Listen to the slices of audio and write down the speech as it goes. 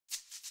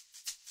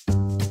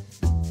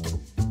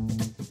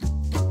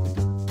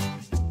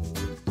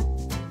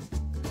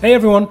Hey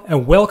everyone,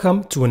 and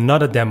welcome to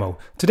another demo.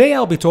 Today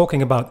I'll be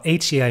talking about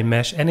HCI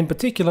Mesh, and in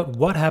particular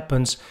what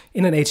happens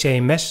in an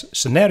HCI Mesh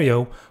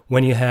scenario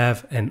when you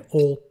have an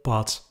all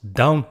paths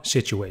down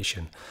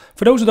situation.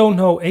 For those who don't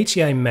know,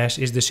 HCI Mesh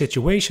is the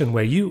situation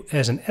where you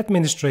as an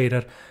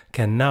administrator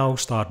can now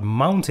start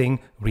mounting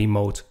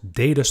remote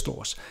data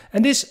stores.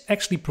 And this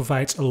actually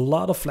provides a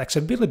lot of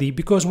flexibility,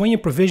 because when you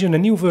provision a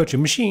new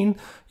virtual machine,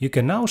 you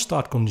can now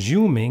start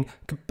consuming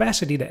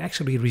capacity that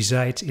actually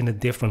resides in a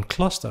different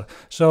cluster.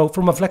 So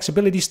from a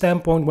flexibility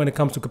standpoint, when it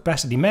comes to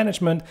capacity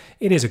management,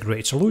 it is a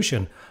great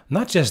solution.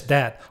 Not just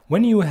that,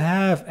 when you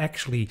have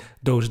actually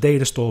those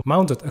data stores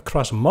mounted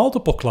across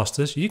multiple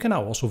clusters, you can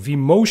now also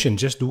vMotion,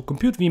 just do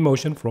compute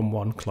vMotion from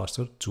one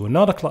cluster to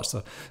another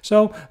cluster.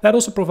 So that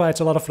also provides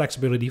a lot of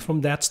flexibility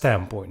from that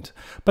standpoint.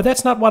 But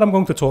that's not what I'm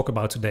going to talk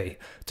about today.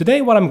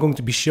 Today, what I'm going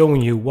to be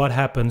showing you what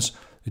happens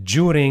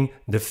during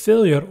the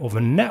failure of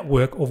a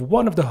network of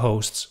one of the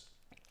hosts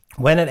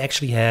when it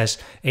actually has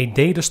a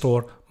data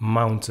store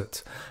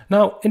mounted.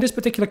 Now, in this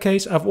particular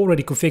case, I've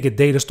already configured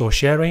data store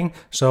sharing.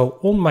 So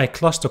on my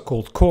cluster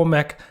called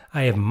Cormac,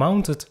 I have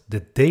mounted the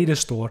data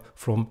store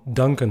from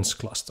Duncan's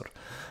cluster.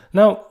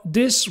 Now,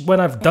 when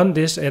I've done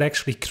this, it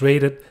actually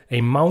created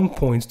a mount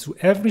point to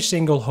every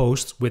single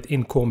host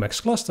within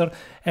Cormac's cluster.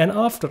 And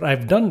after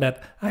I've done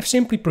that, I've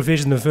simply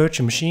provisioned a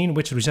virtual machine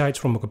which resides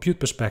from a compute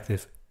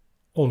perspective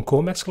on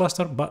Cormac's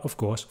cluster, but of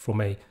course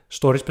from a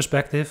storage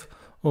perspective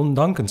on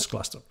Duncan's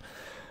cluster.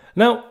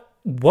 Now,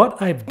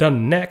 what I've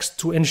done next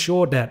to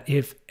ensure that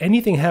if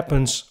anything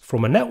happens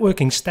from a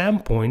networking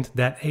standpoint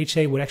that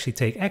HA would actually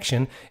take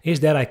action is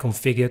that I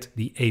configured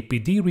the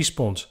APD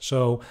response.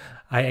 So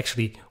I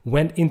actually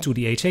went into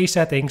the HA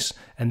settings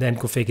and then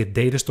configured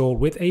data store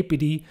with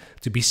APD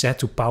to be set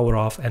to power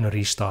off and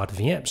restart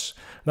VMs.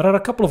 There are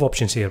a couple of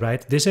options here,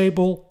 right?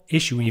 Disable,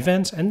 issue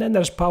events, and then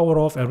there's power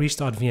off and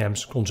restart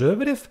VMs,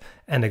 conservative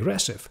and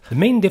aggressive. The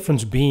main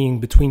difference being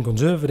between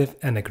conservative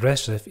and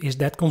aggressive is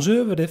that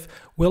conservative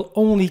will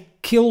only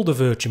kill the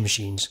virtual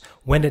machines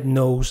when it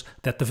knows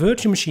that the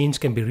virtual machines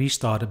can be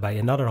restarted by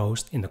another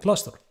host in the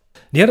cluster.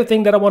 The other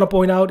thing that I want to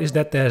point out is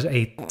that there's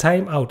a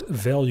timeout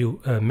value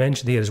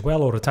mentioned here as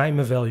well, or a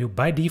timer value.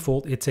 By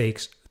default, it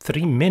takes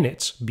 3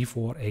 minutes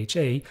before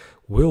HA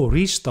will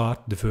restart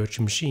the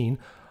virtual machine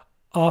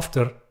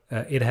after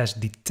it has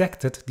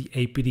detected the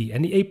APD.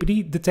 And the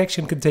APD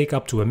detection can take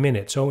up to a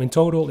minute. So in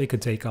total, it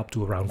could take up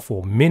to around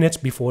 4 minutes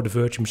before the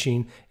virtual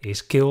machine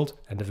is killed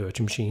and the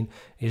virtual machine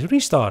is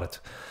restarted.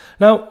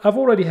 Now, I've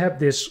already have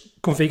this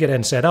configured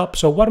and set up.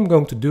 So what I'm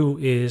going to do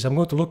is I'm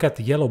going to look at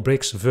the Yellow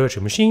Bricks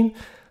virtual machine,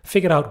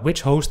 figure out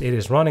which host it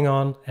is running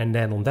on, and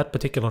then on that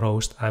particular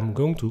host, I'm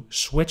going to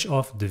switch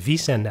off the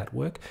vSAN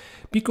network,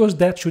 because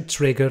that should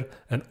trigger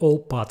an all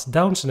paths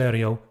down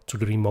scenario to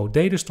the remote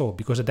data store,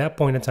 because at that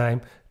point in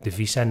time, the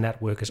vSAN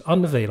network is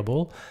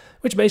unavailable,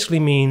 which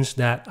basically means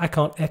that I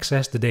can't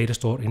access the data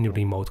store in the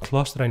remote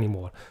cluster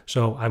anymore.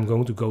 So I'm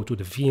going to go to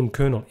the VM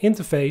kernel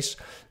interface,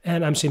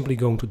 and I'm simply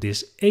going to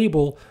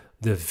disable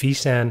the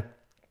vSAN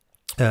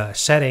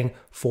setting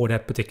for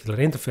that particular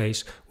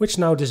interface, which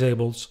now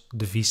disables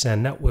the vSAN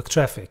network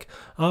traffic.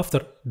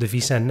 After the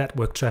vSAN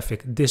network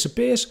traffic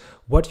disappears,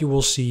 what you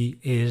will see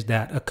is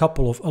that a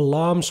couple of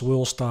alarms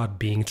will start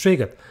being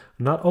triggered,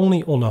 not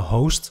only on a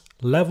host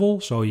level,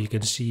 so you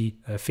can see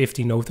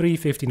 1503,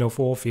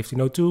 1504,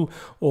 1502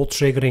 all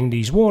triggering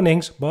these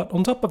warnings, but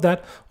on top of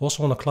that,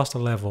 also on a cluster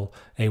level,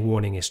 a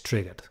warning is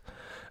triggered.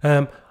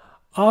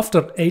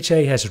 After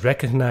HA has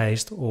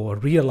recognized or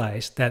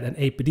realized that an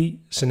APD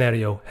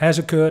scenario has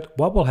occurred,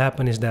 what will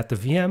happen is that the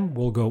VM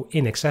will go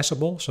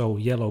inaccessible, so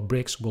Yellow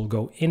Bricks will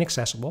go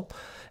inaccessible.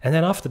 And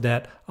then after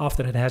that,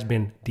 after it has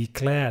been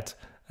declared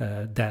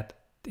that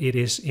it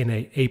is in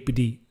a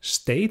APD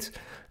state,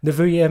 the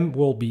VM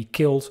will be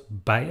killed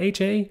by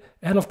HA,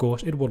 and of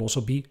course it will also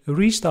be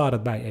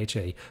restarted by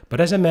HA. But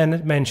as I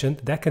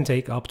mentioned, that can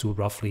take up to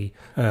roughly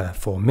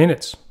 4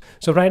 minutes.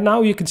 So right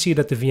now you can see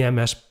that the VM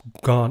has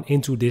gone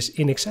into this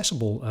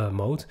inaccessible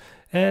mode,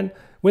 and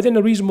within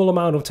a reasonable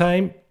amount of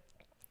time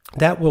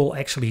that will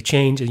actually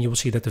change, and you will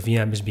see that the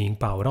VM is being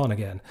powered on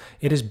again.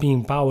 It is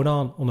being powered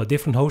on a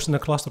different host in the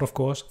cluster, of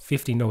course,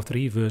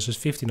 1503 versus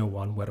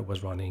 1501 where it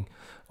was running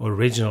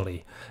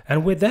originally.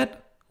 And with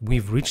that,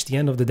 we've reached the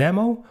end of the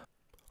demo.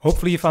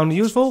 Hopefully you found it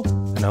useful,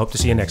 and I hope to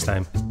see you next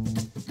time.